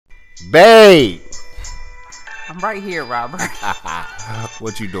Babe! I'm right here, Robert.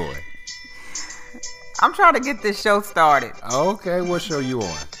 What you doing? I'm trying to get this show started. Okay, what show you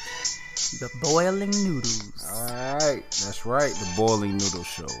on? The Boiling Noodles. Alright, that's right, the Boiling Noodle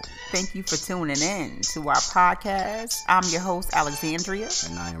Show. Thank you for tuning in to our podcast. I'm your host, Alexandria.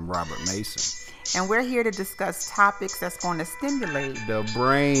 And I am Robert Mason. And we're here to discuss topics that's going to stimulate the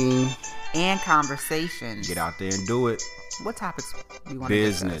brain and conversation. Get out there and do it. What topics we want to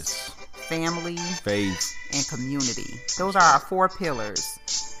Business, discuss? Family, faith, and community. Those are our 4 pillars.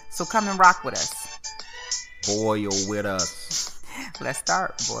 So come and rock with us. Boil with us. Let's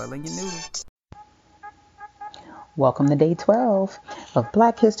start boiling your noodle. Welcome to day 12 of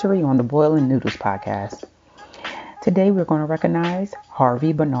Black History on the Boiling Noodles podcast. Today we're going to recognize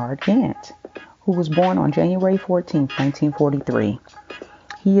Harvey Bernard Gantt, who was born on January 14, 1943.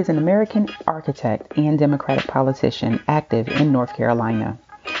 He is an American architect and Democratic politician active in North Carolina.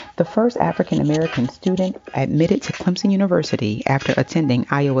 The first African American student admitted to Clemson University after attending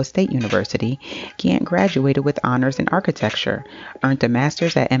Iowa State University, Gantt graduated with honors in architecture, earned a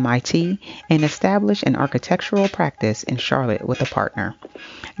master's at MIT, and established an architectural practice in Charlotte with a partner.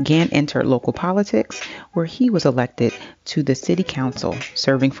 Gantt entered local politics, where he was elected to the city council,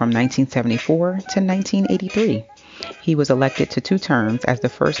 serving from 1974 to 1983. He was elected to 2 terms as the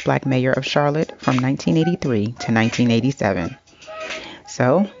first black mayor of Charlotte from 1983 to 1987.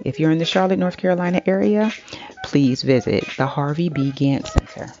 So, if you're in the Charlotte, North Carolina area, please visit the Harvey B. Gantt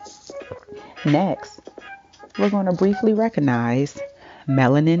Center. Next, we're going to briefly recognize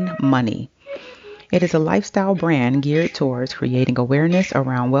Melanin Money. It is a lifestyle brand geared towards creating awareness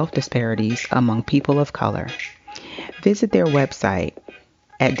around wealth disparities among people of color. Visit their website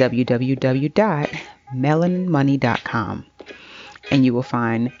at www.melaninmoney.com, and you will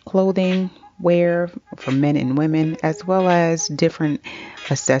find clothing, wear for men and women, as well as different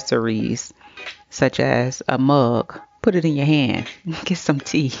accessories such as a mug. Put it in your hand, get some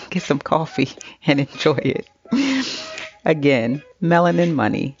tea, get some coffee, and enjoy it. Again,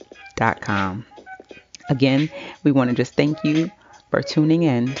 melaninmoney.com. Again, we want to just thank you for tuning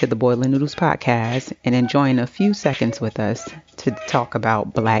in to the Boiling Noodles podcast and enjoying a few seconds with us to talk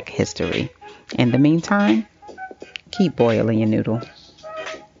about Black history. In the meantime, keep boiling your noodle.